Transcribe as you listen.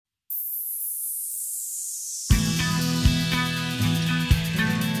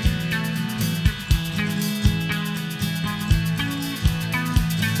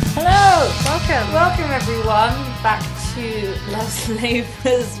Welcome everyone back to Love's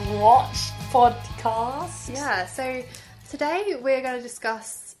Labour's Watch podcast. Yeah, so today we're going to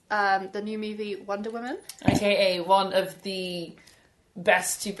discuss the new movie Wonder Woman. AKA one of the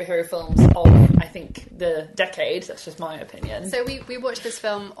best superhero films of, I think, the decade. That's just my opinion. So we watched this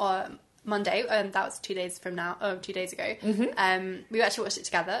film on Monday, that was 2 days from now, 2 days ago. Mm-hmm. We actually watched it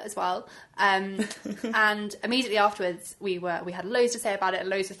together as well. And immediately afterwards, we had loads to say about it,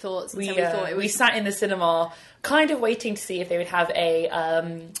 loads of thoughts. And We sat in the cinema, kind of waiting to see if they would have a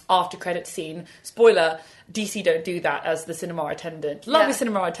after credit scene. Spoiler: DC don't do that as the cinema attendant. Lovely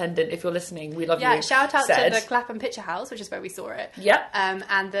cinema attendant, if you're listening, we love you. Yeah, shout out to the Clapham Picture House, which is where we saw it. Yep.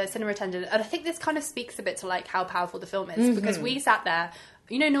 And the cinema attendant. And I think this kind of speaks a bit to like how powerful the film is, because we sat there.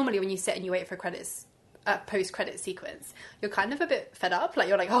 You know, normally when you sit and you wait for a post-credit sequence, you're kind of a bit fed up. Like,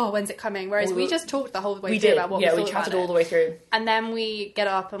 you're like, oh, when's it coming? Whereas we just talked the whole way through about what we thought about it. Yeah, we chatted all the way through. And then we get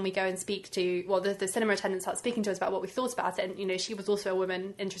up and we go and speak to, well, the cinema attendant starts speaking to us about what we thought about it. And, you know, she was also a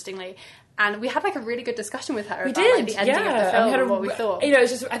woman, interestingly. And we had, like, a really good discussion with her about like, the ending of the film and what we thought. You know,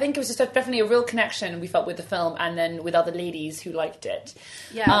 I think it was just definitely a real connection we felt with the film, and then with other ladies who liked it.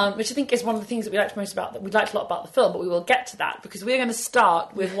 Yeah. Which I think is one of the things that we liked most about we liked a lot about the film, but we will get to that, because we're going to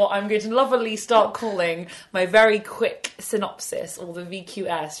start with what I'm going to lovingly start calling my very quick synopsis, or the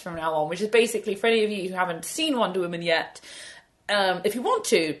VQS from now on, which is basically, for any of you who haven't seen Wonder Woman yet, if you want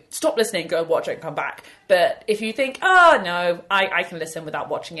to, stop listening, go and watch it and come back. But if you think, oh no, I can listen without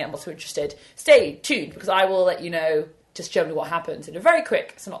watching it, I'm also interested, stay tuned, because I will let you know just generally what happens in a very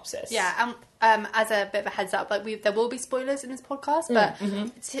quick synopsis. Yeah, as a bit of a heads up, like there will be spoilers in this podcast, but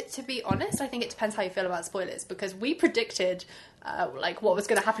to be honest, I think it depends how you feel about spoilers, because we predicted like what was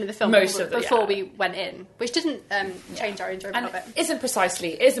going to happen in the film before we went in, which didn't change our enjoyment of it. It isn't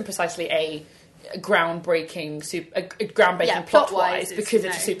precisely a groundbreaking plot-wise, because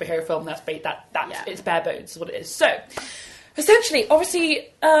it's a superhero film. It's bare bones is what it is. So essentially, obviously,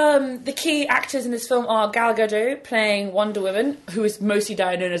 the key actors in this film are Gal Gadot playing Wonder Woman, who is mostly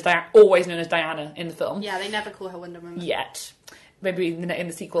always known as Diana in the film. Yeah, they never call her Wonder Woman yet. Maybe in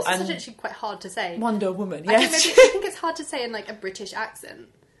the sequel. It's actually quite hard to say. Wonder Woman, yes. I think it's hard to say in like a British accent.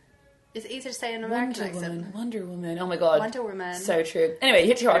 It's easier to say in an American accent. Wonder Woman. Oh my god. Wonder Woman. So true. Anyway,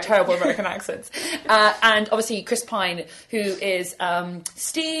 you hear our terrible American accents. And obviously Chris Pine, who is not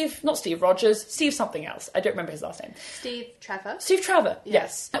Steve Rogers, Steve something else. I don't remember his last name. Steve Trevor,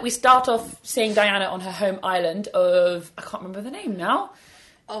 yes. We start off seeing Diana on her home island of, I can't remember the name now.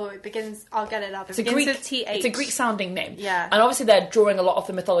 Oh, it begins, I'll get it up. It begins with TH. It's a Greek-sounding name. Yeah. And obviously they're drawing a lot of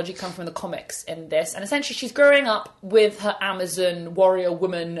the mythology come from the comics in this. And essentially she's growing up with her Amazon warrior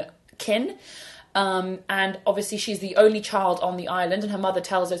woman kin. And obviously she's the only child on the island. And her mother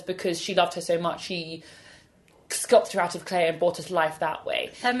tells us because she loved her so much, she sculpted her out of clay and brought her to life that way.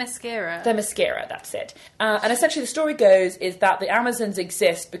 Themyscira, that's it. And essentially the story goes is that the Amazons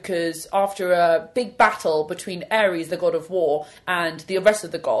exist because after a big battle between Ares, the god of war, and the rest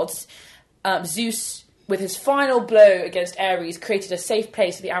of the gods, Zeus, with his final blow against Ares, created a safe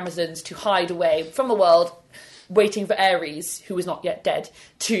place for the Amazons to hide away from the world, waiting for Ares, who is not yet dead,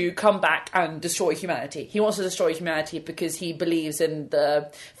 to come back and destroy humanity. He wants to destroy humanity because he believes in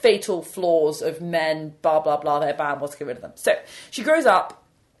the fatal flaws of men, blah, blah, blah, they're bad, wants to get rid of them. So, she grows up,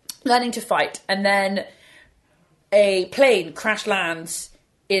 learning to fight, and then a plane crash lands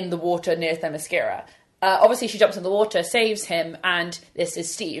in the water near Themyscira. Obviously, she jumps in the water, saves him, and this is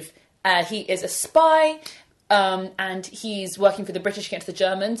Steve. He is a spy, and he's working for the British against the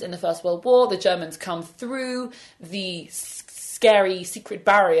Germans in the First World War. The Germans come through the scary secret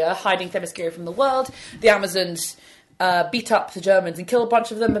barrier hiding Themyscira from the world. The Amazons beat up the Germans and kill a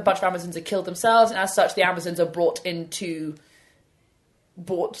bunch of them. A bunch of Amazons are killed themselves, and as such, the Amazons are brought into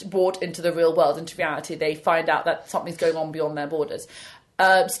the real world, into reality. They find out that something's going on beyond their borders.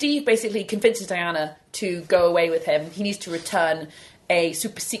 Steve basically convinces Diana to go away with him. He needs to return a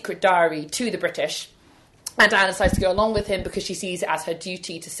super secret diary to the British. And Diana decides to go along with him because she sees it as her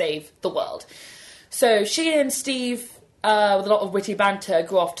duty to save the world. So she and Steve, with a lot of witty banter,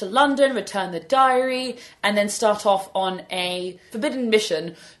 go off to London, return the diary, and then start off on a forbidden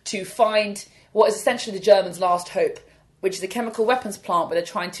mission to find what is essentially the Germans' last hope, which is a chemical weapons plant where they're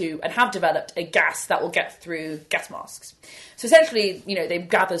trying to, and have developed, a gas that will get through gas masks. So essentially, you know, they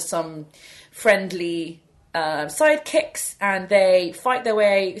gather some friendly sidekicks, and they fight their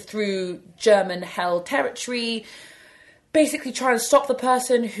way through German-held territory, basically trying to stop the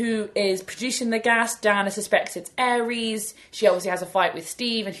person who is producing the gas. Diana suspects it's Ares. She obviously has a fight with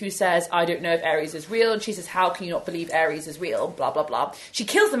Steve, and who says, I don't know if Ares is real, and she says, how can you not believe Ares is real, blah, blah, blah. She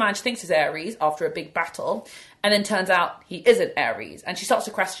kills the man she thinks is Ares after a big battle, and then turns out he isn't Ares, and she starts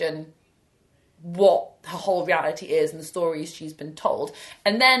to question what her whole reality is and the stories she's been told.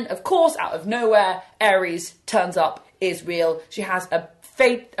 And then, of course, out of nowhere, Ares turns up, is real. She has a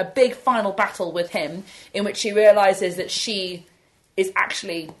big final battle with him in which she realises that she is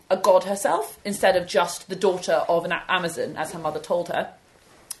actually a god herself instead of just the daughter of an Amazon, as her mother told her,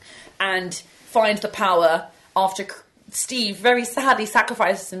 and finds the power after Steve very sadly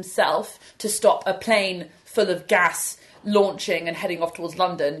sacrifices himself to stop a plane full of gas launching and heading off towards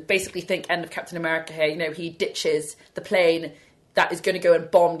London. Basically, think end of Captain America here. You know, he ditches the plane that is going to go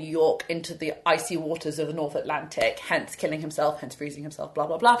and bomb New York into the icy waters of the North Atlantic, hence killing himself, hence freezing himself, blah,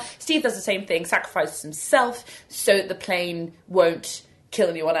 blah, blah. Steve does the same thing, sacrifices himself so that the plane won't kill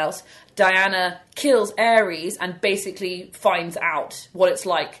anyone else. Diana kills Ares and basically finds out what it's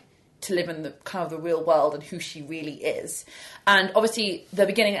like to live in the kind of the real world and who she really is. And obviously the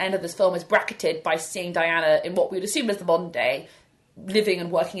beginning and end of this film is bracketed by seeing Diana in what we would assume is the modern day, living and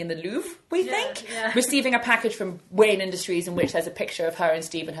working in the Louvre, we think, receiving a package from Wayne Industries in which there's a picture of her and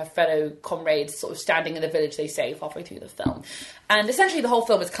Steve and her fellow comrades sort of standing in the village they save halfway through the film. And essentially the whole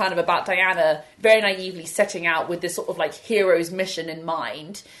film is kind of about Diana very naively setting out with this sort of like hero's mission in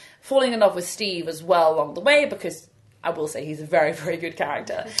mind, falling in love with Steve as well along the way, because I will say he's a very, very good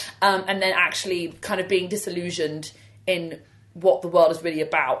character. And then actually kind of being disillusioned in what the world is really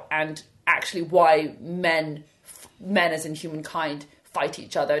about and actually why men as in humankind fight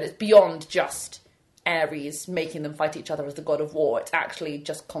each other. And it's beyond just Ares making them fight each other as the god of war. It's actually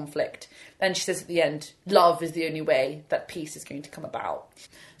just conflict. Then she says at the end, love is the only way that peace is going to come about.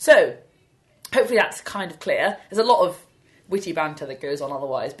 So, hopefully that's kind of clear. There's a lot of witty banter that goes on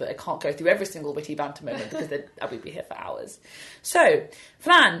otherwise, but I can't go through every single witty banter moment because we'd be here for hours. So,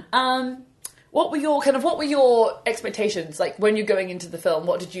 Flan, what were your expectations? Like, when you're going into the film,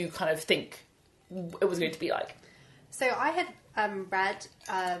 what did you kind of think it was going to be like? So I had read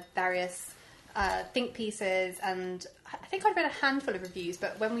various think pieces, and I think I'd read a handful of reviews,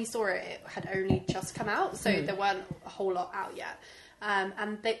 but when we saw it, it had only just come out, so there weren't a whole lot out yet.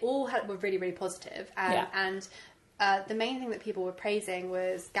 And they all were really, really positive. And the main thing that people were praising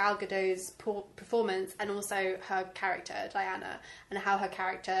was Gal Gadot's performance and also her character, Diana, and how her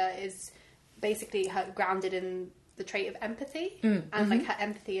character is basically grounded in the trait of empathy, and like her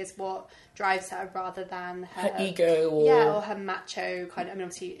empathy is what drives her rather than her ego or her macho kind of. I mean,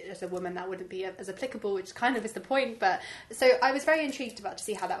 obviously as a woman that wouldn't be as applicable, which kind of is the point. But so I was very intrigued about to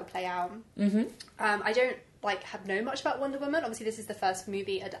see how that would play out. I don't know much about Wonder Woman. Obviously this is the first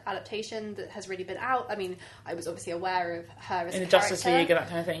movie adaptation that has really been out. I mean, I was obviously aware of her as in a the character, Justice League and that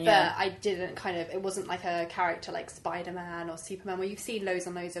kind of thing, but I didn't it wasn't like a character like Spider-Man or Superman where you've seen loads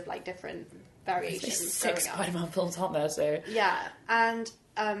and loads of like different variations. There's 6 Spider-Man films, aren't there? So yeah, and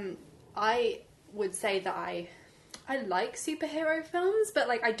I would say that I like superhero films, but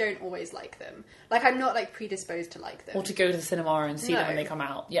like I don't always like them. Like I'm not like predisposed to like them. Or to go to the cinema and see them when they come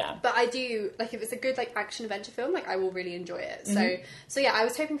out. Yeah. But I do like if it's a good like action adventure film, like I will really enjoy it. So yeah, I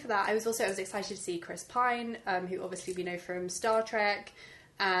was hoping for that. I was excited to see Chris Pine, who obviously we know from Star Trek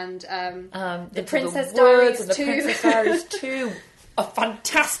and the Princess Diaries and the Princess Diaries 2. A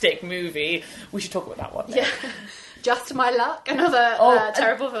fantastic movie. We should talk about that one. Yeah. Just My Luck, another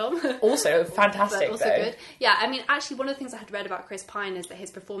terrible film. Also fantastic, but also though. Good. Yeah, I mean, actually, one of the things I had read about Chris Pine is that his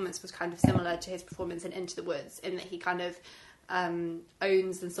performance was kind of similar to his performance in Into the Woods, in that he kind of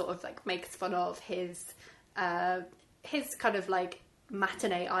owns and sort of like makes fun of his kind of like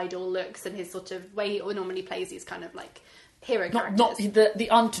matinee idol looks and his sort of way he normally plays these kind of like hero characters. Not the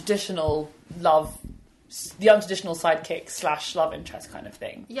untraditional love. The untraditional sidekick / love interest kind of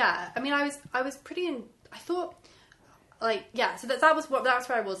thing. Yeah, I mean, I was pretty. I thought, like, yeah. So that's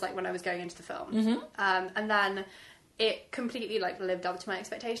where I was like when I was going into the film, and then it completely like lived up to my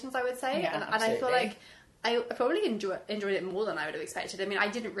expectations, I would say, yeah, and I feel like I probably enjoyed it more than I would have expected. I mean, I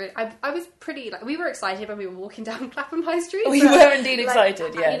didn't really. I was pretty like we were excited when we were walking down Clapham High Street. We were indeed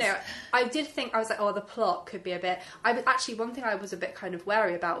excited. Yes, you know, I did think I was like, oh, the plot could be a bit. I was actually one thing I was a bit kind of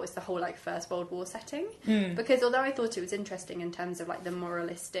wary about was the whole like First World War setting, because although I thought it was interesting in terms of like the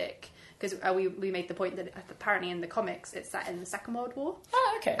moralistic. Because we made the point that apparently in the comics it's set in the Second World War.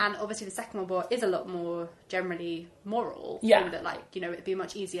 Oh, okay. And obviously the Second World War is a lot more generally moral. Yeah. In that, like, you know, it'd be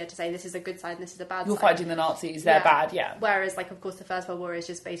much easier to say this is a good side and this is a bad side. You're fighting the Nazis, they're bad, yeah. Whereas, like, of course, the First World War is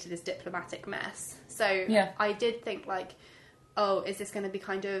just basically this diplomatic mess. So I did think, like, oh, is this going to be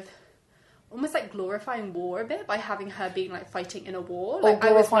kind of almost like glorifying war a bit by having her being like fighting in a war, like, or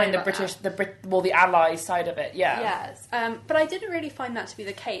glorifying the Allies side of it. Yeah. Yes, but I didn't really find that to be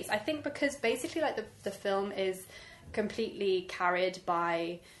the case. I think because basically, like the film is completely carried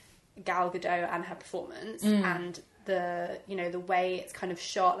by Gal Gadot and her performance, and the way it's kind of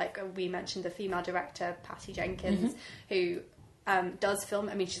shot. Like we mentioned, the female director Patty Jenkins, who does film.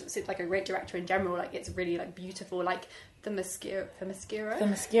 I mean, she's like a great director in general. Like it's really like beautiful. Like the mascara,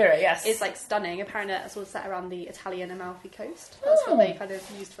 yes, is like stunning. Apparently, that's all set around the Italian Amalfi Coast. That's what they kind of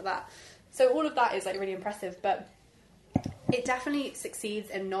used for that. So all of that is like really impressive, but it definitely succeeds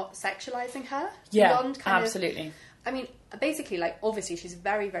in not sexualizing her. Yeah, beyond kind absolutely. Of, I mean, basically, like, obviously she's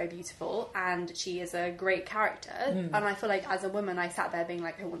very, very beautiful and she is a great character. And I feel like as a woman, I sat there being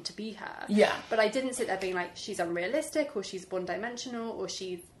like, I want to be her. Yeah. But I didn't sit there being like, she's unrealistic or she's one-dimensional or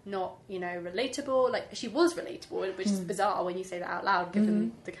she's not, relatable. Like, she was relatable, which is bizarre when you say that out loud,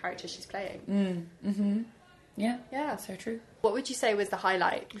 given the character she's playing. Yeah. Yeah. So true. What would you say was the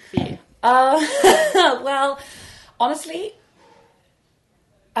highlight for you? Well, honestly,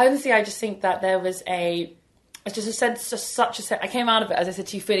 I just think that there was I came out of it, as I said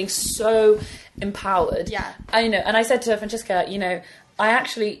to you, feeling so empowered. Yeah. And I said to Francesca, I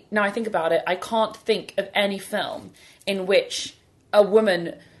actually, now I think about it, I can't think of any film in which a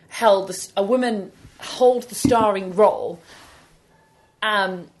woman holds the starring role,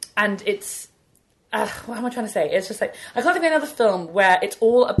 and it's, what am I trying to say? It's just like, I can't think of another film where it's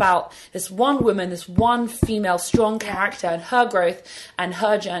all about this one woman, this one female strong character and her growth and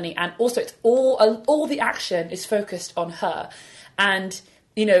her journey. And also it's all the action is focused on her. And,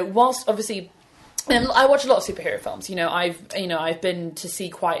 whilst obviously, and I watch a lot of superhero films, I've been to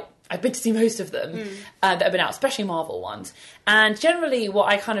see most of them that have been out, especially Marvel ones. And generally what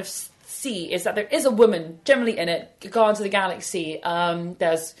I kind of see is that there is a woman generally in it. Guardians of the Galaxy,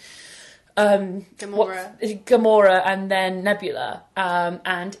 there's Gamora and then Nebula,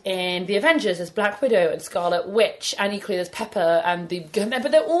 and in the Avengers there's Black Widow and Scarlet Witch, and equally there's Pepper and but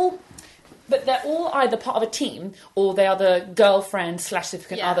they're all either part of a team or they are the girlfriend /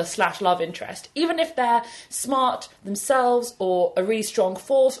 significant other / love interest, even if they're smart themselves or a really strong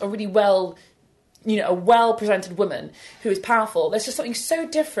force or really well, a well presented woman who is powerful. There's just something so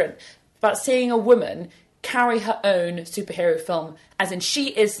different about seeing a woman carry her own superhero film, as in she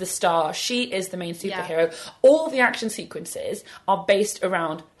is the star, she is the main superhero. Yeah. All the action sequences are based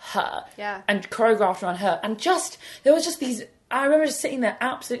around her and choreographed around her. And there was just these, I remember just sitting there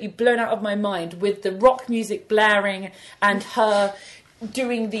absolutely blown out of my mind with the rock music blaring and her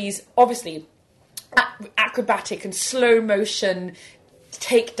doing these, obviously, acrobatic and slow motion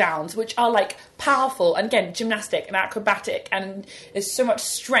takedowns, which are like powerful and again gymnastic and acrobatic, and there's so much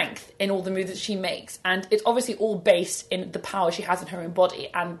strength in all the moves that she makes, and it's obviously all based in the power she has in her own body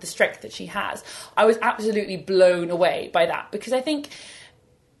and the strength that she has. I was absolutely blown away by that, because I think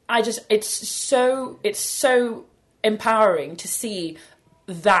it's so empowering to see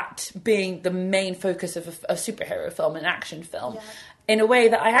that being the main focus of a superhero film, an action film. In a way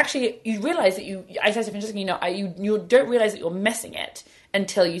that you realise that I said to Francesca, you don't realise that you're missing it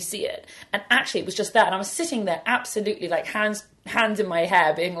until you see it. And actually it was just that, and I was sitting there absolutely like hands in my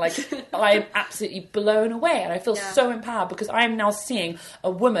hair being like, I'm absolutely blown away, and I feel so empowered because I am now seeing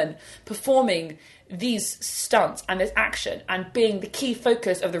a woman performing these stunts and this action and being the key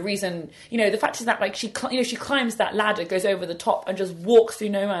focus of the reason. The fact is that like she climbs that ladder, goes over the top and just walks through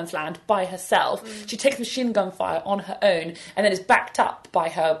no man's land by herself. She takes machine gun fire on her own and then is backed up by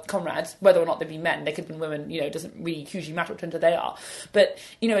her comrades, whether or not they be men, they could be women, it doesn't really hugely matter what gender they are, but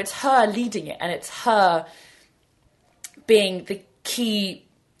it's her leading it, and it's her being the key,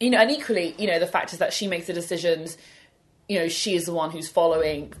 and equally, the fact is that she makes the decisions. She is the one who's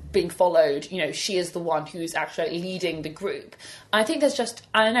being followed. She is the one who's actually leading the group. I think there's just,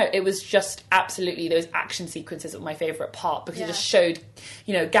 I don't know, it was just absolutely, those action sequences were my favourite part, because it just showed,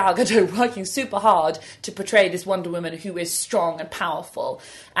 Gal Gadot working super hard to portray this Wonder Woman who is strong and powerful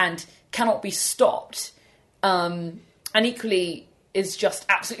and cannot be stopped. And equally is just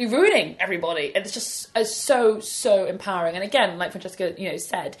absolutely ruining everybody. It's just so empowering. And again, like Francesca,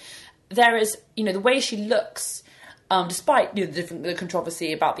 said, there is, the way she looks, despite the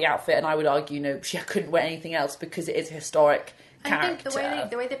controversy about the outfit, and I would argue, she couldn't wear anything else because it is a historic character. I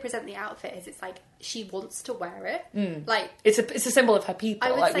think the way they present the outfit is, it's like she wants to wear it. Like it's a symbol of her people.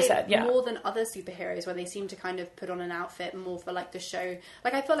 I would like say we said, more than other superheroes, where they seem to kind of put on an outfit more for like the show.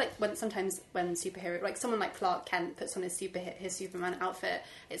 Like I feel like when superhero, like someone like Clark Kent puts on his Superman outfit,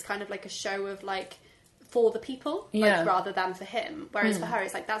 it's kind of like a show of like for the people, Yeah. like, rather than for him. Whereas for her,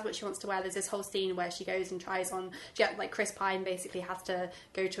 it's like, that's what she wants to wear. There's this whole scene where she goes and tries on, like, Chris Pine basically has to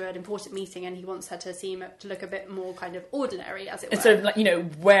go to an important meeting, and he wants her to look a bit more kind of ordinary, as it were. Instead of, like, you know,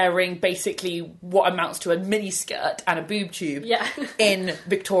 wearing basically what amounts to a mini skirt and a boob tube in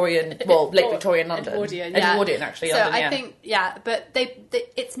Victorian, well, late Victorian London. Edwardian, actually. So London, I think, but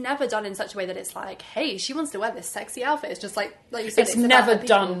it's never done in such a way that it's like, hey, she wants to wear this sexy outfit. It's just like you said, it's never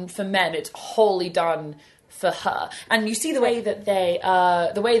done for men. It's wholly done for her. And you see the way that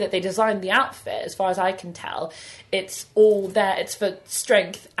they designed the outfit, as far as I can tell, it's all there. It's for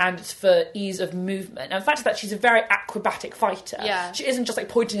strength and it's for ease of movement. And the fact is that she's a very acrobatic fighter. Yeah. She isn't just like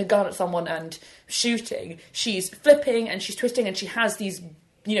pointing a gun at someone and shooting. She's flipping and she's twisting, and she has these,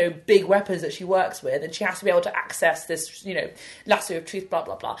 you know, big weapons that she works with, and she has to be able to access this, you know, lasso of truth, blah,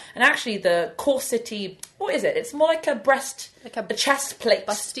 blah, blah. And actually the Corsity, what is it? It's more like a breast, like a chest plate.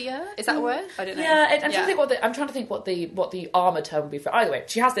 Bustier? Is that a word? I don't know. Yeah, I'm trying to think what the armour term would be for. Either way,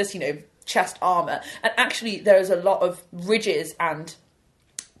 she has this, you know, chest armour, and actually there's a lot of ridges and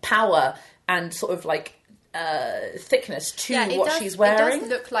power and sort of like thickness to what she's wearing. It does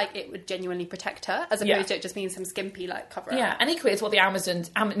look like it would genuinely protect her, as opposed to it just being some skimpy like cover. Yeah, and equally, it's what the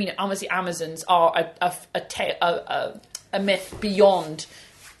Amazons. I mean, obviously, Amazons are a myth beyond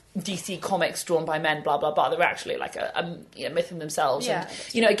DC comics drawn by men, blah blah blah. They're actually like a myth in themselves. Yeah,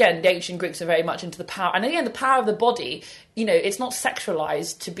 and you know, again, the ancient Greeks are very much into the power, and again, the power of the body. You know, it's not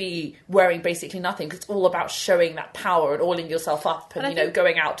sexualized to be wearing basically nothing, because it's all about showing that power and oiling yourself up, and, you know,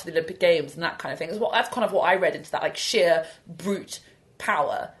 going out to the Olympic Games and that kind of thing. That's kind of what I read into that, like, sheer brute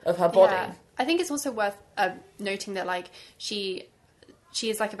power of her body. Yeah. I think it's also worth noting that, like, she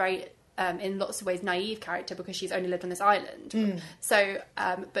is like a very in lots of ways naive character, because she's only lived on this island. So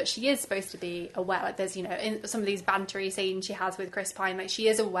but she is supposed to be aware, like, there's, you know, in some of these bantery scenes she has with Chris Pine, like, she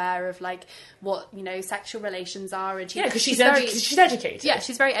is aware of, like, what, you know, sexual relations are, and because she's educated. Yeah,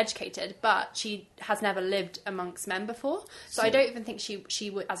 she's very educated, but she has never lived amongst men before, so I don't even think she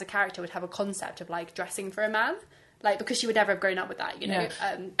would, as a character, would have a concept of, like, dressing for a man. Like, because she would never have grown up with that, you know.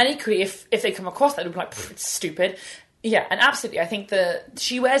 And equally, if they come across that, they'd be like, it's stupid. Yeah, and absolutely. I think that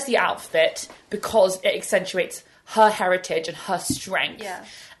she wears the outfit because it accentuates her heritage and her strength. Yeah.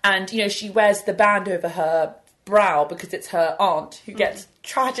 And, you know, she wears the band over her brow because it's her aunt who gets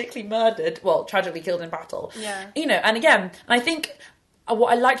tragically killed in battle. Yeah. You know, and again, I think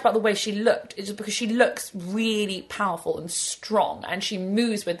what I liked about the way she looked is because she looks really powerful and strong, and she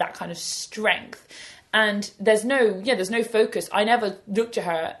moves with that kind of strength. And there's no focus. I never looked at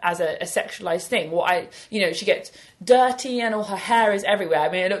her as a sexualized thing. She gets dirty and all her hair is everywhere. I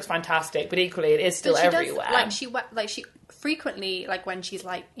mean, it looks fantastic, but equally it is still everywhere. She frequently, like, when she's,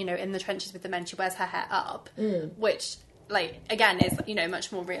 like, you know, in the trenches with the men, she wears her hair up, which, like, again, is, you know,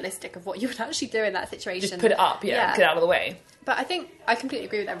 much more realistic of what you would actually do in that situation. Just put it up, get it out of the way. But I think I completely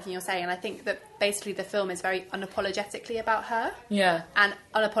agree with everything you're saying, and I think that basically the film is very unapologetically about her. Yeah. And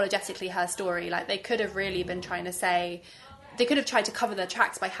unapologetically her story. Like, they could have really been trying to say... They could have tried to cover their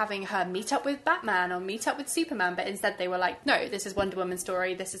tracks by having her meet up with Batman or meet up with Superman, but instead they were like, no, this is Wonder Woman's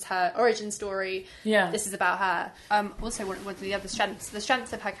story, this is her origin story, this is about her. Also, one of the other strengths, the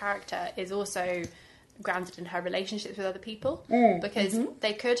strength of her character is also grounded in her relationships with other people, because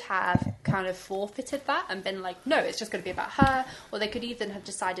they could have kind of forfeited that and been like, no, it's just going to be about her, or they could even have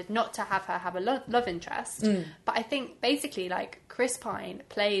decided not to have her have a love interest. But I think basically, like, Chris Pine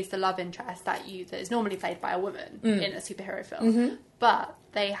plays the love interest that is normally played by a woman in a superhero film, but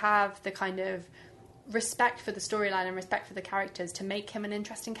they have the kind of respect for the storyline and respect for the characters to make him an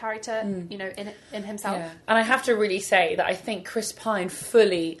interesting character, you know, in himself. And I have to really say that I think Chris Pine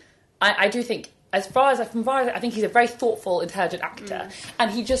fully, I do think, As far as I think he's a very thoughtful, intelligent actor, and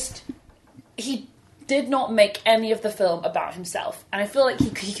he did not make any of the film about himself. And I feel like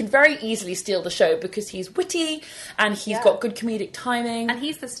he can very easily steal the show because he's witty and he's got good comedic timing. And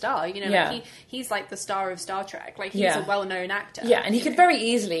he's the star, you know, like he's like the star of Star Trek. Like, he's a well-known actor. Yeah, and he could very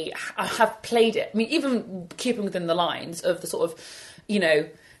easily have played it. I mean, even keeping within the lines of the sort of, you know,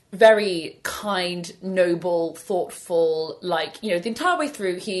 very kind, noble, thoughtful, like, you know, the entire way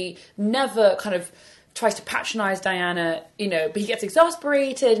through, he never kind of tries to patronise Diana, you know, but he gets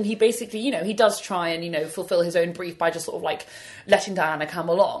exasperated and he basically, you know, he does try and, you know, fulfil his own brief by just sort of like letting Diana come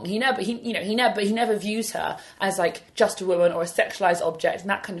along. He never views her as like just a woman or a sexualised object and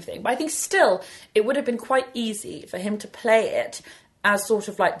that kind of thing. But I think still it would have been quite easy for him to play it as sort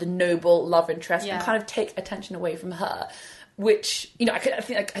of like the noble love interest and kind of take attention away from her. which, you know, I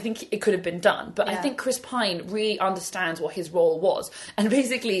think it could have been done, but I think Chris Pine really understands what his role was. And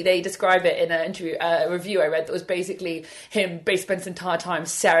basically, they describe it in an interview, a review I read, that was basically him spent his entire time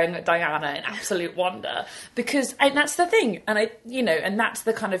staring at Diana in absolute wonder, and that's the thing, and that's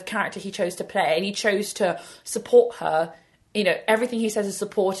the kind of character he chose to play, and he chose to support her. You know, everything he says is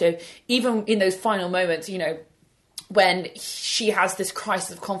supportive, even in those final moments. You know, when she has this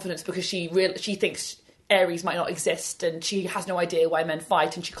crisis of confidence because she thinks Ares might not exist, and she has no idea why men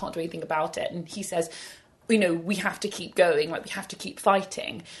fight, and she can't do anything about it. And he says, you know, we have to keep going, like we have to keep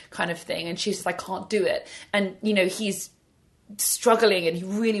fighting, kind of thing. And she says, I can't do it. And, you know, he's struggling and he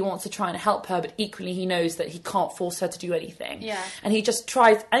really wants to try and help her, but equally he knows that he can't force her to do anything. Yeah. And he just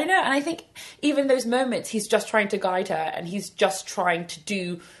tries, I don't know, and I think even those moments he's just trying to guide her, and he's just trying to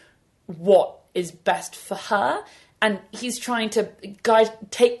do what is best for her. And he's trying to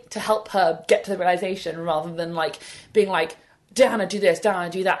help her get to the realization, rather than like being like, Diana, do this, Diana,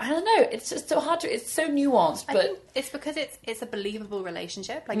 do that. I don't know. It's just so hard to. It's so nuanced, but I think it's because it's a believable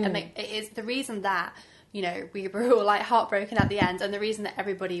relationship. Like, and it is the reason that, you know, we were all like heartbroken at the end, and the reason that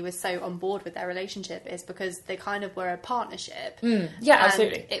everybody was so on board with their relationship is because they kind of were a partnership. Yeah, and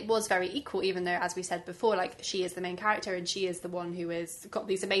absolutely. It was very equal, even though, as we said before, like, she is the main character and she is the one who has got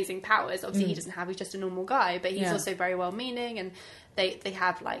these amazing powers. Obviously, he doesn't have; he's just a normal guy, but he's also very well-meaning, and they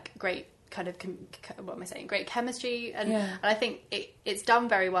have like great kind of great chemistry, and I think it's done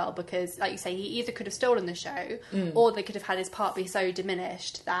very well, because, like you say, he either could have stolen the show, or they could have had his part be so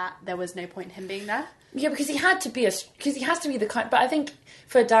diminished that there was no point in him being there. Yeah, because he has to be the kind. But I think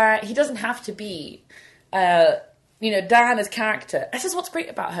for Diana, he doesn't have to be. Diana's character. This is what's great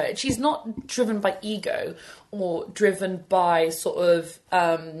about her. She's not driven by ego or driven by sort of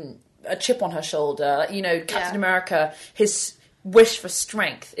a chip on her shoulder. You know, Captain America, his wish for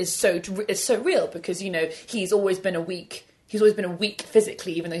strength is so real, because, you know, he's always been a weak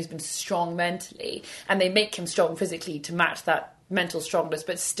physically, even though he's been strong mentally, and they make him strong physically to match that mental strongness,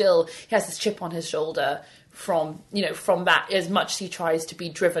 but still he has this chip on his shoulder from that, as much as he tries to be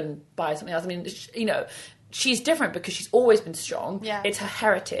driven by something else. I mean, you know, she's different because she's always been strong. Yeah. It's her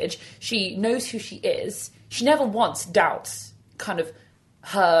heritage. She knows who she is. She never once doubts kind of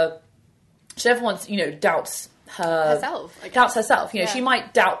her. She never once, you know, doubts herself. Doubts herself. You know, she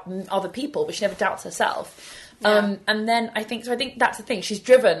might doubt other people, but she never doubts herself. Yeah. And then I think that's the thing. She's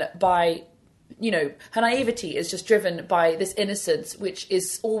driven by, you know, her naivety is just driven by this innocence, which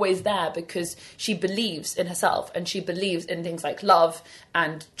is always there because she believes in herself, and she believes in things like love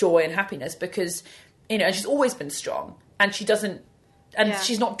and joy and happiness, because, you know, and she's always been strong, and she doesn't, and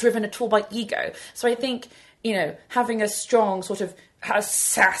she's not driven at all by ego. So I think, you know, having a strong sort of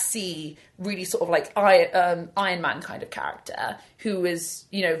sassy, really sort of like Iron Man kind of character, who is,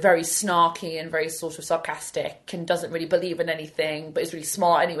 you know, very snarky and very sort of sarcastic and doesn't really believe in anything, but is really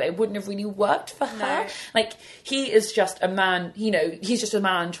smart anyway, wouldn't have really worked for her. Like, he is just a man, you know, he's just a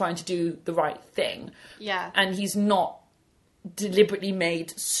man trying to do the right thing. Yeah. And he's not deliberately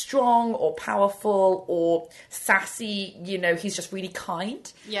made strong or powerful or sassy, you know, he's just really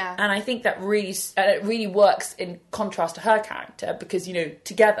kind. Yeah. And I think that really works in contrast to her character, because, you know,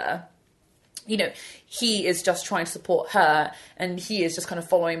 together, you know, he is just trying to support her, and he is just kind of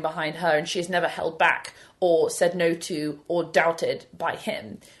following behind her, and she is never held back or said no to or doubted by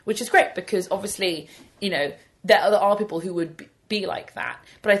him, which is great, because obviously, you know, there are people who would be like that,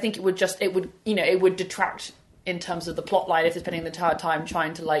 but I think it would detract in terms of the plot line if they're spending the entire time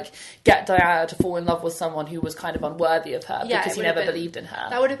trying to, like, get Diana to fall in love with someone who was kind of unworthy of her because he never believed in her.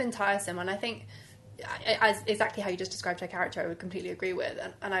 That would have been tiresome, and I think, as exactly how you just described her character, I would completely agree with.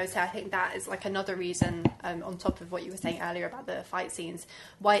 And I would say I think that is, like, another reason, on top of what you were saying earlier about the fight scenes,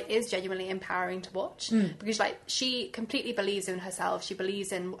 why it is genuinely empowering to watch. Because, like, she completely believes in herself. She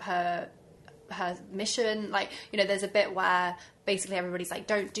believes in her mission. Like, you know, there's a bit where basically everybody's like,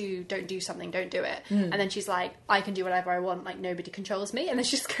 don't do something, don't do it, and then she's like, I can do whatever I want, like, nobody controls me, and then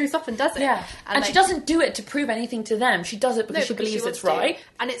she just goes off and does it. And like, she doesn't do it to prove anything to them. She does it because she believes it's right.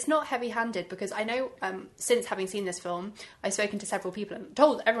 And it's not heavy-handed, because I know, since having seen this film, I've spoken to several people and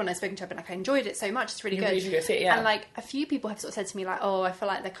told everyone I've spoken to, but, like, I enjoyed it so much, it's really good. Really see it, yeah. And, like, a few people have sort of said to me, like, oh, I feel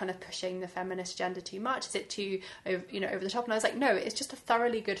like they're kind of pushing the feminist agenda too much, is it too, you know, over the top? And I was like, no, it's just a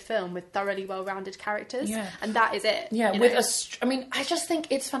thoroughly good film with thoroughly well-rounded characters, and that is it. I just think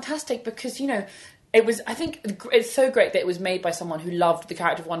it's fantastic, because, you know, I think it's so great that it was made by someone who loved the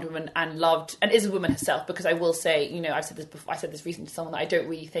character of Wonder Woman and is a woman herself, because I will say, you know, I've said this before, I said this recently to someone, that I don't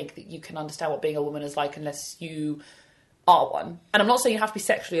really think that you can understand what being a woman is like unless you are one. And I'm not saying you have to be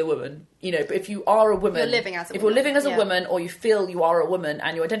sexually a woman, you know, but if you are a woman, you're living as a woman, or you feel you are a woman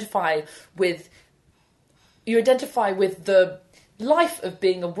and you identify with you identify with the life of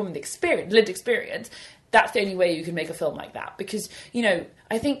being a woman, the experience, lived experience. That's the only way you can make a film like that. Because, you know,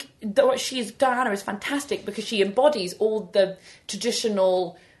 I think that Diana is fantastic because she embodies all the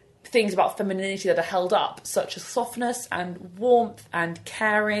traditional things about femininity that are held up, such as softness and warmth and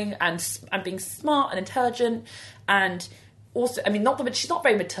caring and being smart and intelligent. And also, I mean, she's not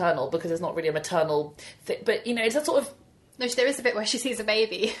very maternal because there's not really a maternal thing, but, you know, it's a sort of... No, there is a bit where she sees a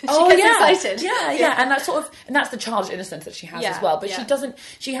baby. She gets excited. Yeah. And that's and that's the childish innocence that she has as well. But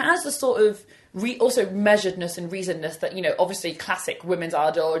she has the sort of also measuredness and reasonedness that, you know, obviously classic women's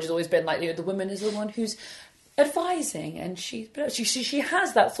ideology has always been like, you know, the woman is the one who's advising, and she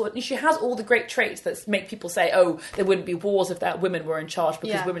has that sort. She has all the great traits that make people say, oh, there wouldn't be wars if that women were in charge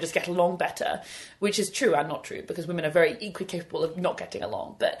because women just get along better, which is true and not true because women are very equally capable of not getting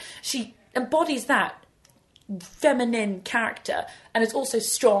along. But she embodies that feminine character and is also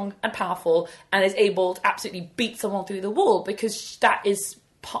strong and powerful and is able to absolutely beat someone through the wall because that is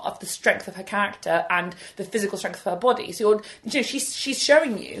part of the strength of her character and the physical strength of her body. So she's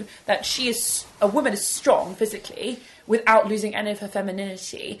showing you that a woman is strong physically without losing any of her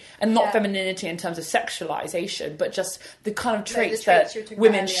femininity, and not femininity in terms of sexualization, but just the kind of traits that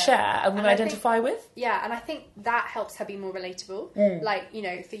women share and women identify with. Yeah, and I think that helps her be more relatable. Like, you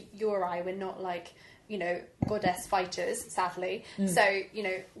know, for you or I, we're not like, you know, goddess fighters, sadly. So, you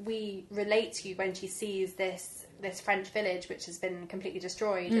know, we relate to you when she sees this French village which has been completely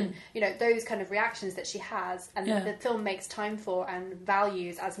destroyed, and, you know, those kind of reactions that she has, and the film makes time for and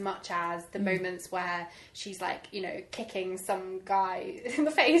values as much as the moments where she's like, you know, kicking some guy in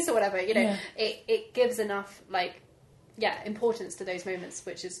the face or whatever, you know. It gives enough, like, importance to those moments,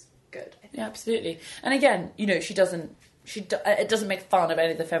 which is good, I think. Yeah, absolutely. And again, you know, it doesn't make fun of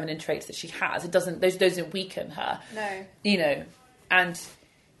any of the feminine traits that she has. It doesn't, those don't weaken her. No. You know, and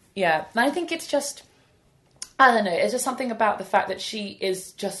I think it's just, I don't know, it's just something about the fact that she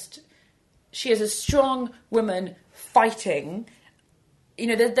is a strong woman fighting. You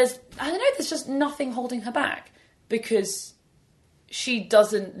know, there's just nothing holding her back because she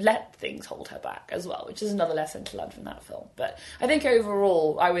doesn't let things hold her back as well, which is another lesson to learn from that film. But I think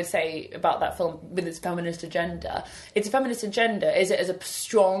overall, I would say about that film with its feminist agenda, is it as a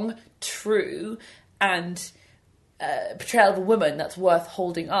strong, true, and portrayal of a woman that's worth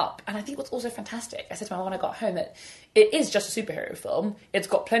holding up. And I think what's also fantastic, I said to my mum when I got home, that it is just a superhero film. It's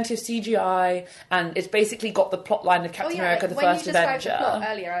got plenty of CGI, and it's basically got the plot line of Captain America, the First Avenger. When you described the plot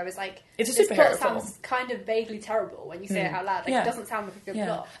earlier, I was like, it's a superhero plot sounds kind of vaguely terrible when you say it out loud. Like, it doesn't sound like a good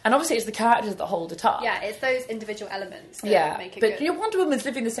plot. And obviously it's the characters that hold it up. Yeah, it's those individual elements that make it good. But, you know, Wonder Woman's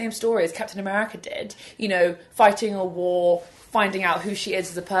living the same story as Captain America did. You know, fighting a war, finding out who she is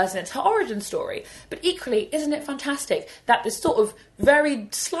as a person. It's her origin story. But equally, isn't it fantastic that this sort of very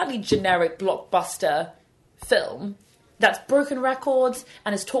slightly generic blockbuster film that's broken records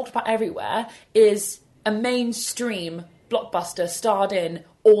and is talked about everywhere is a mainstream blockbuster starred in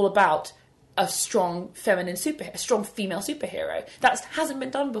all about a strong female superhero. That hasn't been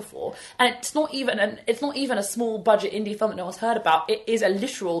done before, and it's not even a small budget indie film that no one's heard about. It is a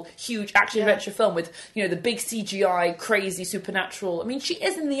literal huge action adventure film with, you know, the big CGI, crazy supernatural. I mean, she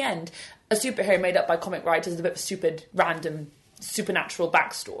is in the end a superhero made up by comic writers with a bit of a stupid, random supernatural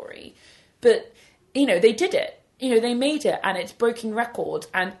backstory, but, you know, they did it. You know, they made it, and it's breaking records.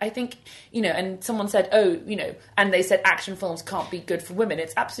 And I think, you know, and someone said, oh, you know, and they said action films can't be good for women.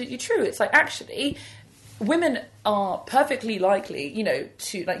 It's absolutely true. It's like, actually, women are perfectly likely, you know,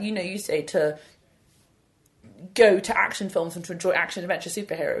 to, like, you know, you say to go to action films and to enjoy action adventure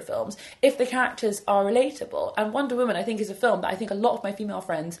superhero films if the characters are relatable. And Wonder Woman, I think, is a film that I think a lot of my female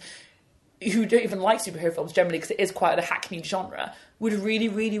friends who don't even like superhero films generally, because it is quite a hackneyed genre, would really,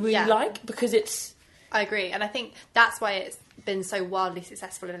 really, really like, because it's... I agree, and I think that's why it's been so wildly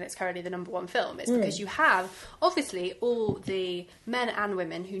successful and it's currently the number one film. It's because you have, obviously, all the men and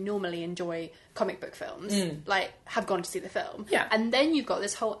women who normally enjoy comic book films, like, have gone to see the film. Yeah. And then you've got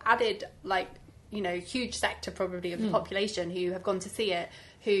this whole added, like, you know, huge sector probably of the population who have gone to see it,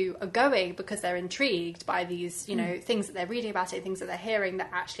 who are going because they're intrigued by these, you know, things that they're reading about it, things that they're hearing that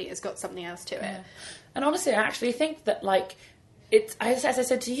actually has got something else to it. And honestly, I actually think that, like, it's, as I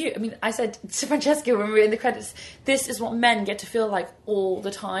said to you, I mean, I said to Francesca when we were in the credits, this is what men get to feel like all the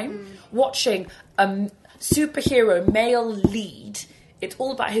time. Watching a superhero male lead, it's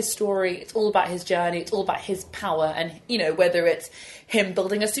all about his story, it's all about his journey, it's all about his power, and, you know, whether it's him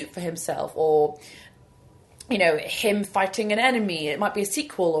building a suit for himself or, you know, him fighting an enemy. It might be a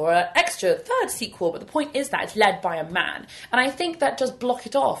sequel or an extra third sequel, but the point is that it's led by a man. And I think that does block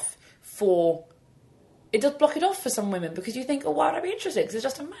it off for it does block it off for some women because you think, oh, why would I be interested? Because it's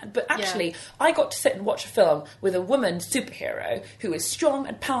just a man. But actually, I got to sit and watch a film with a woman superhero who is strong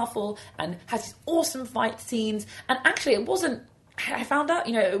and powerful and has these awesome fight scenes. And actually, it wasn't, I found out,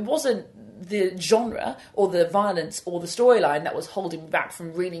 it wasn't the genre or the violence or the storyline that was holding me back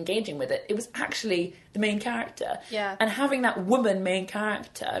from really engaging with it. It was actually the main character. Yeah. And having that woman main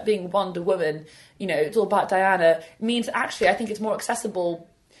character, being Wonder Woman, it's all about Diana, means actually I think it's more accessible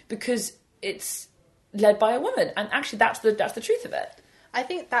because it's led by a woman. And actually that's the truth of it. I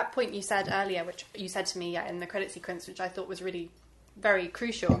think that point you said earlier, which you said to me in the credit sequence, which I thought was really very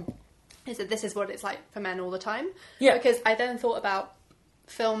crucial, is that this is what it's like for men all the time. Yeah. Because I then thought about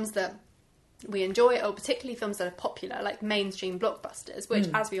films that we enjoy, or particularly films that are popular, like mainstream blockbusters, which,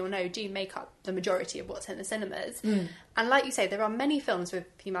 as we all know, do make up the majority of what's in the cinemas. And like you say, there are many films with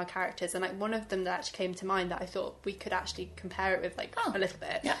female characters, and like one of them that actually came to mind that I thought we could actually compare it with a little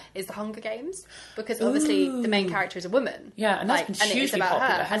bit is The Hunger Games, because obviously the main character is a woman. Yeah, and that's been hugely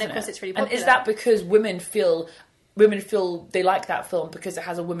popular, and of course it's really popular. And is that because women feel they like that film because it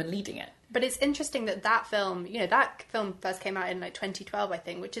has a woman leading it? But it's interesting that film, that film first came out in 2012, I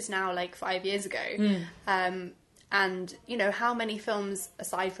think, which is now 5 years ago. And, how many films,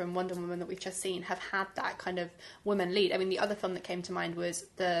 aside from Wonder Woman that we've just seen, have had that kind of woman lead? I mean, the other film that came to mind was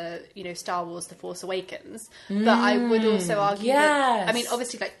the, Star Wars The Force Awakens. But I would also argue that, I mean,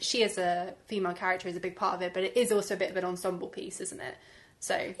 obviously, she as a female character is a big part of it, but it is also a bit of an ensemble piece, isn't it?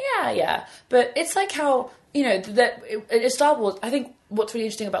 So yeah, but it's like how Star Wars. I think what's really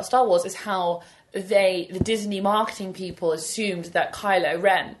interesting about Star Wars is how the Disney marketing people assumed that Kylo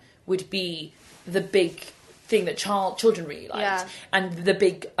Ren would be the big thing that children really liked, and the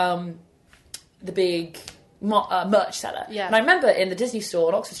big merch seller. Yeah. And I remember in the Disney store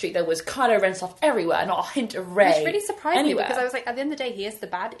on Oxford Street there was Kylo Ren stuff everywhere, not a hint of Rey. Which really surprised anywhere. me because I was like, at the end of the day, he is the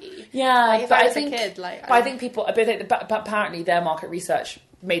baddie. Yeah, if I was a kid, I think people. But apparently, their market research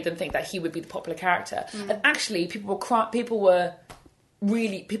made them think that he would be the popular character, and actually, people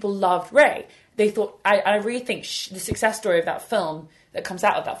loved Rey. They thought. I really think the success story of that film that comes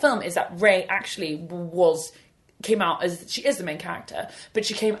out of that film is that Rey actually came out as she is the main character, but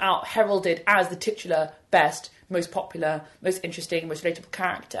she came out heralded as the titular best, most popular, most interesting, most relatable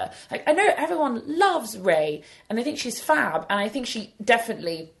character. Like, I know everyone loves Rey and they think she's fab, and I think she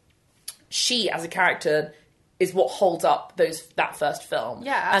as a character is what holds up that first film.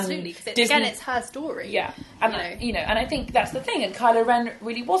 Yeah, absolutely. Because again, it's her story. Yeah, and and I think that's the thing. And Kylo Ren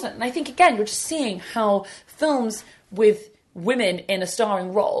really wasn't. And I think again, you're just seeing how films with women in a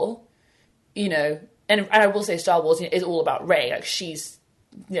starring role, and I will say Star Wars is all about Rey. Like she's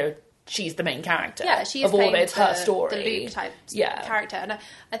the main character. Yeah, she's of all of it. It's her story. The Luke type character. And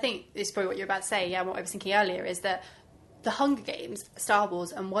I think this is probably what you're about to say. Yeah, what I was thinking earlier is that The Hunger Games, Star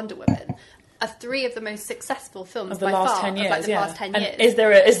Wars, and Wonder Woman are three of the most successful films by far of the last 10 years. Is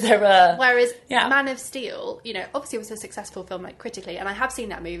there a Whereas Man of Steel, obviously it was a successful film critically, and I have seen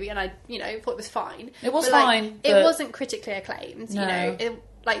that movie and I thought it was fine. It was fine. It wasn't critically acclaimed. No.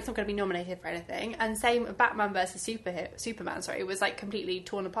 It's not going to be nominated for anything. And same Batman versus Superman, it was completely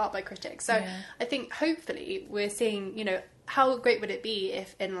torn apart by critics. So I think hopefully we're seeing, how great would it be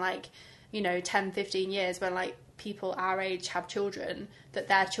if in 10, 15 years when people our age have children, that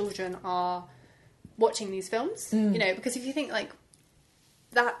their children are watching these films, because if you think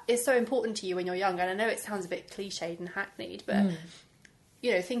that is so important to you when you're young, and I know it sounds a bit cliched and hackneyed, but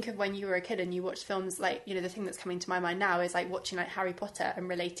think of when you were a kid and you watched films the thing that's coming to my mind now is watching Harry Potter and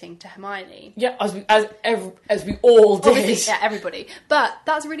relating to Hermione. Yeah, as we all did. Obviously, everybody. But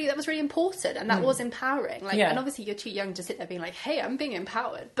that was really important, and that was empowering. And obviously you're too young to sit there being hey, I'm being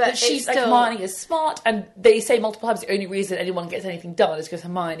empowered. But she's still... Hermione is smart, and they say multiple times the only reason anyone gets anything done is because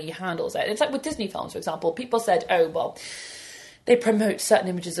Hermione handles it. It's like with Disney films, for example. People said, oh, well, they promote certain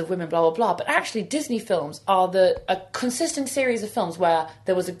images of women, blah, blah, blah. But actually, Disney films are a consistent series of films where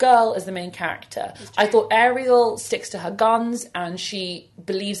there was a girl as the main character. I thought Ariel sticks to her guns, and she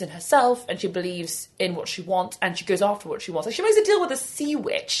believes in herself, and she believes in what she wants, and she goes after what she wants. She makes a deal with a sea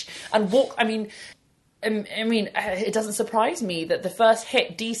witch and walk... I mean, it doesn't surprise me that the first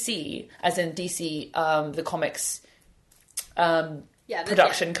hit DC, as in DC, the comics...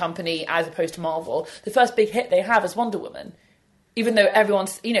 production company, as opposed to Marvel, the first big hit they have is Wonder Woman. Even though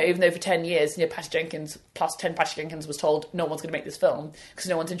everyone's, even though for 10 years, Patty Jenkins was told no one's going to make this film because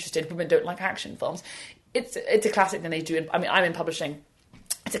no one's interested, women don't like action films. It's a classic thing they do. I'm in publishing.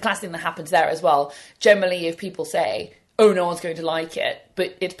 It's a classic thing that happens there as well. Generally, if people say, oh, no one's going to like it,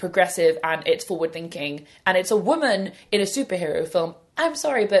 but it's progressive and it's forward-thinking and it's a woman in a superhero film, I'm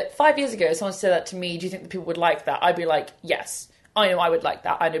sorry, but 5 years ago, if someone said that to me, do you think that people would like that? I'd be like, yes. I know I would like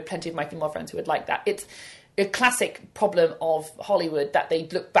that. I know plenty of my female friends who would like that. It's a classic problem of Hollywood that they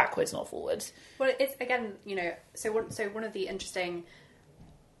look backwards, not forwards. Well, it's, again, so one of the interesting...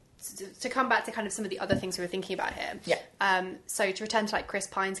 To come back to kind of some of the other things we were thinking about here. Yeah. So to return to like Chris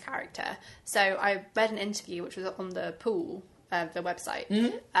Pine's character. So I read an interview which was on the Pool, the website,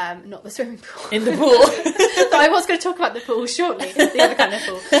 not the swimming pool. In the pool. So I was going to talk about the pool shortly, the other kind of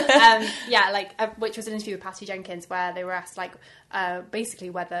pool. Which was an interview with Patty Jenkins where they were asked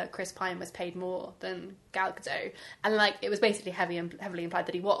basically whether Chris Pine was paid more than Gal Gadot, and like it was basically heavily implied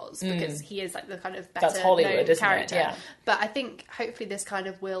that he was, because he is like the kind of better That's Hollywood, known isn't character. it? Yeah. But I think hopefully this kind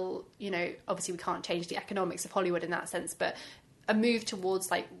of will, obviously we can't change the economics of Hollywood in that sense, but a move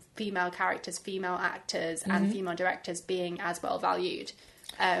towards like female characters, female actors, and female directors being as well valued.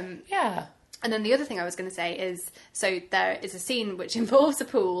 Yeah. And then the other thing I was going to say is, so there is a scene which involves a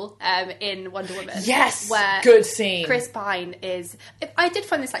pool in Wonder Woman. Yes, where good scene. Chris Pine is... I did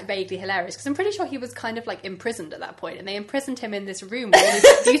find this like vaguely hilarious, because I'm pretty sure he was kind of like imprisoned at that point, and they imprisoned him in this room with all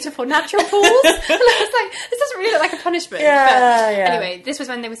these beautiful natural pools. And I was like, this doesn't really look like a punishment. Yeah, yeah. Anyway, this was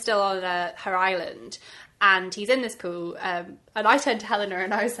when they were still on her island. And he's in this pool, and I turned to Helena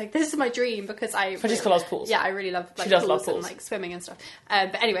and I was like, this is my dream, because Francesca loves pools. Yeah, I really love like, pools and like swimming and stuff.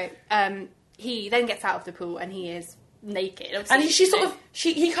 But anyway, he then gets out of the pool and he is naked. And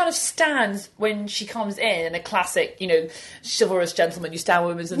he kind of stands when she comes in a classic, chivalrous gentleman, you stand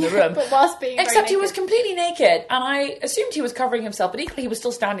when women's in the room. But whilst being Except he was completely naked, and I assumed he was covering himself, but equally he was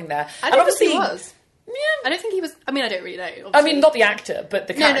still standing there. I don't think he was. Yeah. I don't think he was. I mean, I don't really know. Obviously. I mean, not the actor, but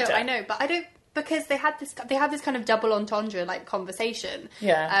the character. No, I know, but I don't... Because they had this kind of double entendre like conversation,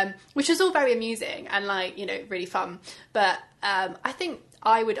 which was all very amusing and like really fun. But I think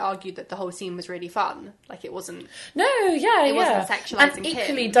I would argue that the whole scene was really fun. Like it wasn't. No, it wasn't sexualizing. And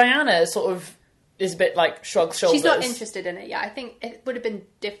equally, him. Diana sort of is a bit like shrugs shoulders. She's not interested in it. Yeah, I think it would have been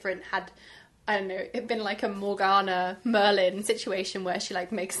different had. I don't know, it'd been like a Morgana Merlin situation where she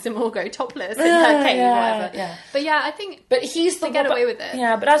like makes them all go topless in her cave or whatever. Yeah. But yeah, I think he's they get away with it.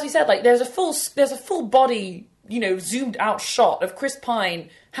 Yeah, but as we said, like there's a full body, zoomed out shot of Chris Pine,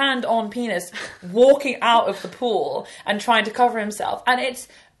 hand on penis, walking out of the pool and trying to cover himself, and it's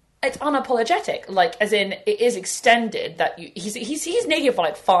unapologetic, like as in it is extended that he's naked for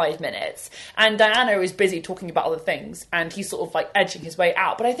like 5 minutes, and Diana is busy talking about other things, and he's sort of like edging his way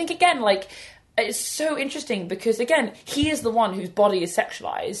out. But I think again, like it's so interesting because again, he is the one whose body is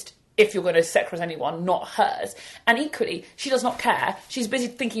sexualized. If you're going to sexualize anyone, not hers. And equally, she does not care. She's busy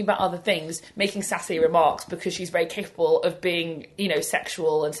thinking about other things, making sassy remarks because she's very capable of being,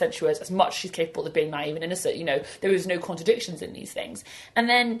 sexual and sensuous as much as she's capable of being naive and innocent. There is no contradictions in these things. And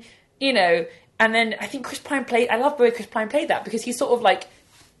then, I think Chris Pine I love the way Chris Pine played that because he's sort of like,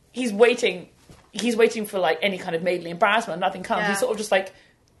 he's waiting for like any kind of maidenly embarrassment, nothing comes. Yeah. He sort of just like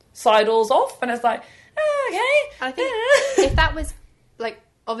sidles off and it's like, okay. I think if that was like,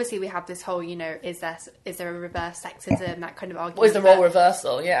 obviously we have this whole, is there a reverse sexism, that kind of argument. What is the role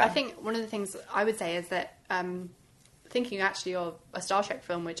reversal? Yeah. I think one of the things I would say is that, thinking actually of a Star Trek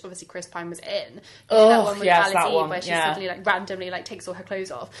film, which obviously Chris Pine was in. That one with Alice Eve, where she suddenly like randomly like takes all her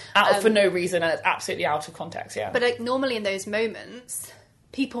clothes off. For no reason, and it's absolutely out of context, yeah. But like normally in those moments,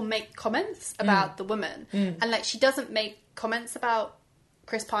 people make comments about the woman. And like she doesn't make comments about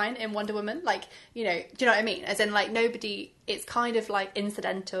Chris Pine in Wonder Woman, like, do you know what I mean? As in, like, nobody, it's kind of like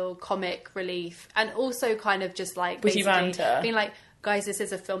incidental comic relief, and also kind of just like witty basically banter, being like, guys, this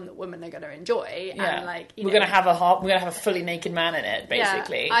is a film that women are going to enjoy, and like we're going to have a fully naked man in it,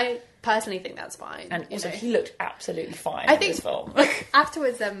 basically. Yeah, I personally think that's fine, and also he looked absolutely fine in this film.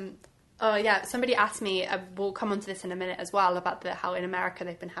 Afterwards, somebody asked me, we'll come on to this in a minute as well, about how in America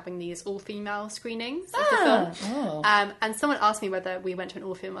they've been having these all-female screenings of the film. And someone asked me whether we went to an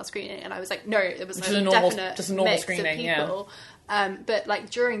all-female screening, and I was like, no, it was a normal mix screening, of people. Yeah. But like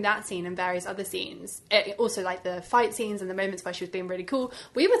during that scene and various other scenes, also like the fight scenes and the moments where she was being really cool,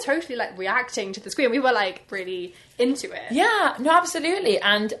 we were totally like reacting to the screen. We were like really into it. Yeah, no, absolutely.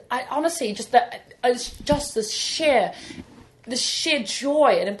 And I honestly, just the sheer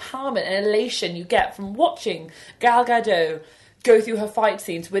joy and empowerment and elation you get from watching Gal Gadot go through her fight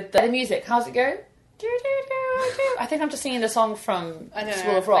scenes with the music. How's it go? I think I'm just singing the song from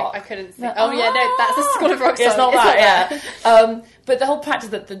School of Rock. I couldn't sing. Oh yeah, no, that's the School of Rock song. It's not that, yeah. But the whole practice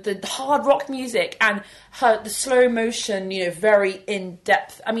that the hard rock music and the slow motion, very in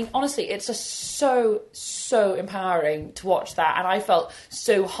depth. I mean, honestly, it's just so empowering to watch that, and I felt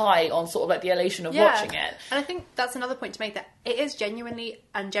so high on sort of like the elation of watching it. And I think that's another point to make, that it is genuinely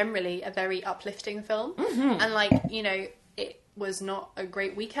and generally a very uplifting film, and like was not a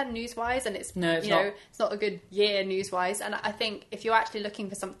great weekend news-wise, and it's No, it's you know not. it's not a good year news-wise. And I think if you're actually looking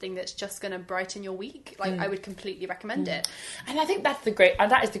for something that's just going to brighten your week, like I would completely recommend it. And I think that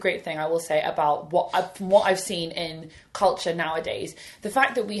is the great thing I will say about from what I've seen in culture nowadays. The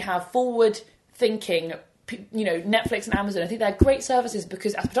fact that we have forward-thinking, you know, Netflix and Amazon, I think they're great services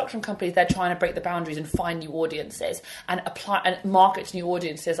because as production companies, they're trying to break the boundaries and find new audiences and apply and market to new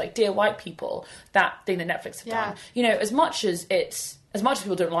audiences, like Dear White People, that thing that Netflix have done. You know, as much as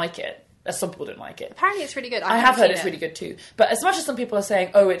people don't like it, as some people don't like it. Apparently it's really good. I have heard it's really good too. But as much as some people are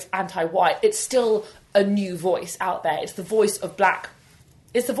saying, oh, it's anti-white, it's still a new voice out there. It's the voice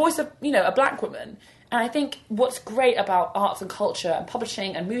of you know, a black woman. And I think what's great about arts and culture and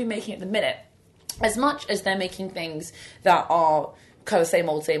publishing and movie making at the minute, as much as they're making things that are kind of same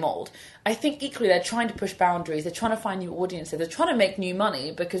old, I think equally they're trying to push boundaries, they're trying to find new audiences, they're trying to make new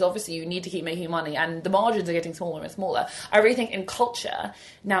money, because obviously you need to keep making money and the margins are getting smaller and smaller. I really think in culture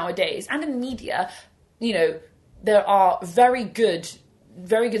nowadays and in media, you know, there are very good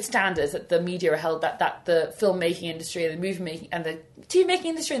standards that the media are held, that the filmmaking industry and the movie making and the TV making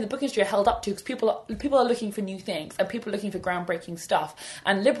industry and the book industry are held up to, because people are looking for new things and people are looking for groundbreaking stuff,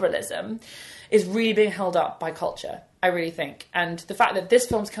 and liberalism is really being held up by culture, I really think. And the fact that this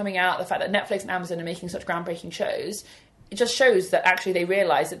film's coming out, the fact that Netflix and Amazon are making such groundbreaking shows, it just shows that actually they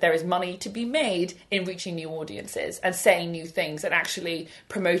realise that there is money to be made in reaching new audiences and saying new things and actually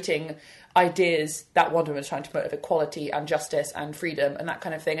promoting ideas that Wonder Woman is trying to promote, of equality and justice and freedom and that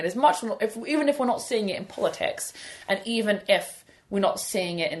kind of thing. And as much, even if we're not seeing it in politics, and even if we're not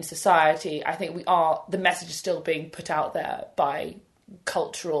seeing it in society, I think the message is still being put out there by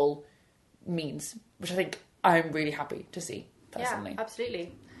cultural means, which I think I'm really happy to see, personally. Yeah,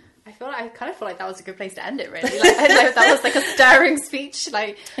 absolutely. I kind of feel like that was a good place to end it, really. Like, I don't know if that was like a stirring speech.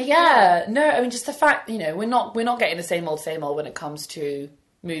 Like, no, I mean, just the fact, you know, we're not getting the same old when it comes to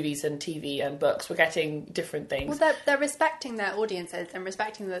movies and TV and books. We're getting different things. Well, they're respecting their audiences and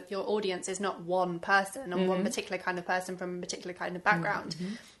respecting that your audience is not one person and one particular kind of person from a particular kind of background.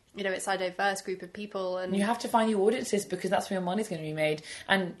 You know, it's a diverse group of people, and you have to find new audiences, because that's where your money's going to be made.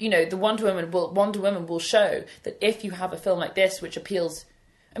 And you know, the Wonder Woman will show that if you have a film like this which appeals,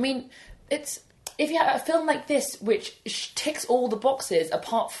 I mean, if you have a film like this which ticks all the boxes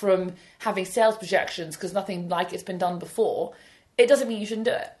apart from having sales projections because nothing like it's been done before, it doesn't mean you shouldn't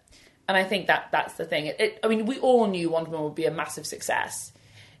do it. And I think that's the thing. I mean, we all knew Wonder Woman would be a massive success.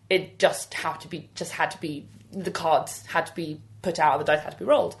 It just had to be the cards had to be put out, the dice had to be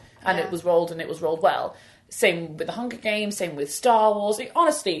rolled, and it was rolled, and it was rolled well. Same with the Hunger Games, same with Star Wars.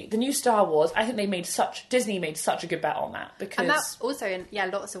 Honestly, the new Star Wars, I think Disney made such a good bet on that, because... And that also, in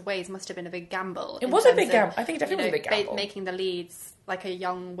lots of ways, must have been a big gamble. It was a big gamble. I think it definitely was a big gamble. Making the leads like a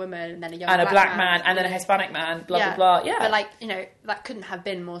young woman and then a young and a black man and then a Hispanic man, blah, blah, blah. Yeah. But, like, you know, that couldn't have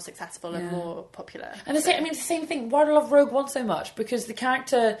been more successful and more popular. And it's the same thing. Why do I love Rogue One so much? Because the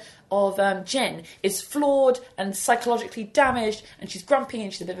character of Jen is flawed and psychologically damaged, and she's grumpy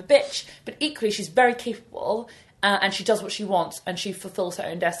and she's a bit of a bitch, but equally she's very capable, and she does what she wants, and she fulfills her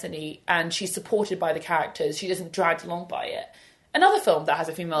own destiny, and she's supported by the characters. She isn't dragged along by it. Another film that has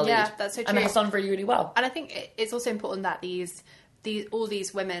a female lead. Yeah, that's so true. And has done really, really well. And I think it's also important that all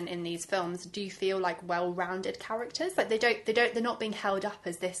these women in these films do feel like well-rounded characters. Like they're not being held up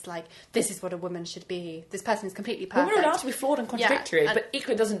as this, like, this is what a woman should be. This person is completely perfect. Women are allowed to be flawed and contradictory, but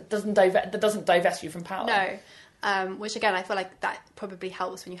equally doesn't divest you from power. No, which again I feel like that probably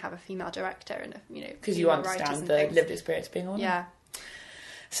helps when you have a female director and because you understand the lived experience being on. Yeah.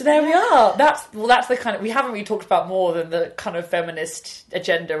 So there we are. That's the kind of, we haven't really talked about more than the kind of feminist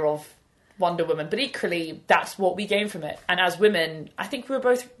agenda of Wonder Woman, but equally that's what we gained from it. And as women, I think we were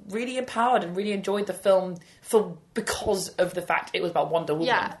both really empowered and really enjoyed the film because of the fact it was about Wonder Woman.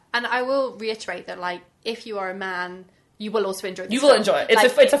 Yeah, and I will reiterate that, like, if you are a man, you will also enjoy this. You will enjoy it.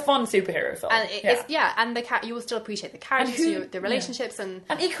 It's a fun superhero film. And and you will still appreciate the characters, the relationships, and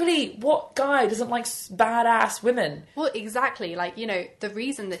equally, what guy doesn't like badass women? Well, exactly. Like, you know, the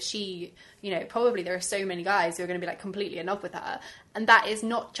reason that she, you know, probably there are so many guys who are going to be like completely in love with her, and that is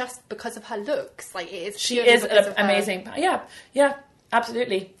not just because of her looks. Like, it is. She is amazing. Yeah,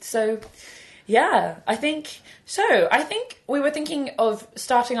 absolutely. So. Yeah, I think we were thinking of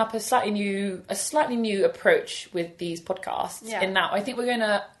starting up a slightly new approach with these podcasts. Yeah. In that, I think we're going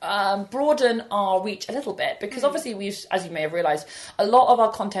to broaden our reach a little bit, because obviously we've, as you may have realised, a lot of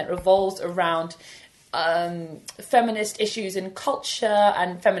our content revolves around feminist issues in culture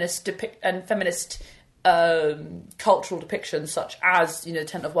and feminist cultural depictions such as, you know,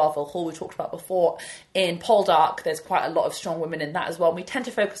 Tent of Wildfell Hall we talked about before. In Poldark, there's quite a lot of strong women in that as well. And we tend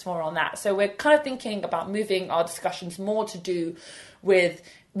to focus more on that. So we're kind of thinking about moving our discussions more to do with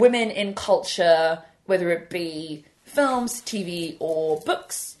women in culture, whether it be films, TV, or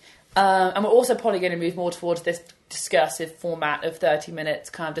books. And we're also probably going to move more towards this discursive format of 30 minutes,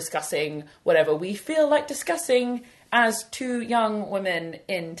 kind of discussing whatever we feel like discussing as two young women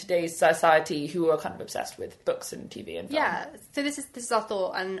in today's society who are kind of obsessed with books and TV and film. Yeah, so this is our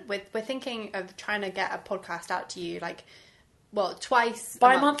thought, and we're thinking of trying to get a podcast out to you, like, well, twice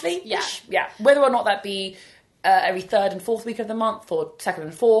bi-monthly. Yeah, Whether or not that be every third and fourth week of the month, or second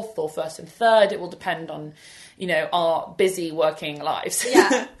and fourth, or first and third, it will depend on, you know, our busy working lives.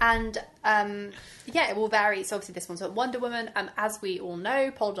 Yeah, and it will vary. So obviously this one's on Wonder Woman. As we all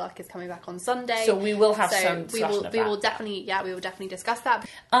know, Poldark is coming back on Sunday. So we will have some we will definitely discuss that.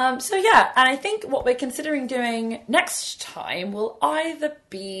 And I think what we're considering doing next time will either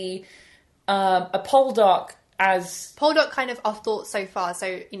be a Poldark kind of our thoughts so far.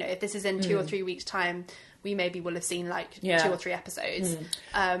 So, you know, if this is in 2 or 3 weeks' time, we maybe will have seen like 2 or 3 episodes.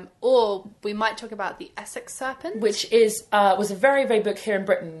 Or we might talk about the Essex Serpent, which was a very, very big book here in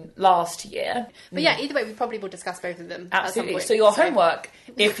Britain last year. But yeah, either way, we probably will discuss both of them. Absolutely. At some point. So your homework,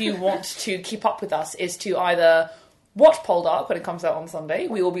 if you want to keep up with us, is to either watch Poldark when it comes out on Sunday.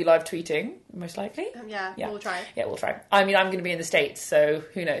 We will be live tweeting, most likely. We'll try. Yeah, we'll try. I mean, I'm going to be in the States, so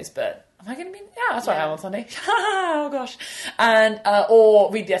who knows, but... Am I going to be... Yeah, that's right, I'm on Sunday. Oh, gosh. And,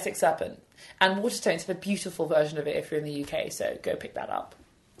 or read The Essex Serpent. And Waterstones have a beautiful version of it if you're in the UK, so go pick that up.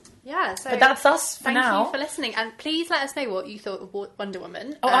 Yeah, so... But that's us for now. Thank you for listening. And please let us know what you thought of Wonder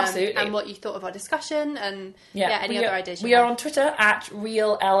Woman. Oh, absolutely. And what you thought of our discussion, and any other ideas we are on Twitter at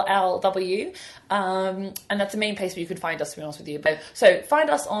RealLLW. And that's the main place where you can find us, to be honest with you. So find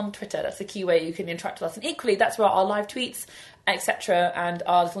us on Twitter. That's the key way you can interact with us. And equally, that's where our live tweets, etc., and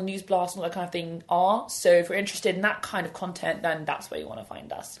our little news blasts and all that kind of thing are. So if you're interested in that kind of content, then that's where you want to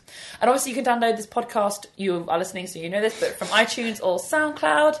find us. And obviously you can download this podcast, you are listening so you know this, but from iTunes or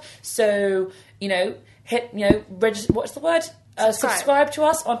SoundCloud. So, you know, hit, you know, register, what's the word? Subscribe to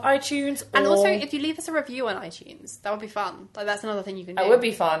us on iTunes. And also, if you leave us a review on iTunes, that would be fun. Like, that's another thing you can do. That would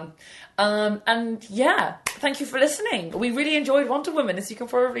be fun. And yeah, thank you for listening. We really enjoyed Wonder Woman, as you can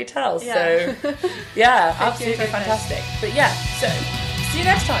probably tell. Yeah. So, yeah, absolutely fantastic. But yeah, so see you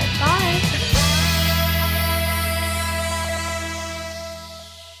next time. Bye.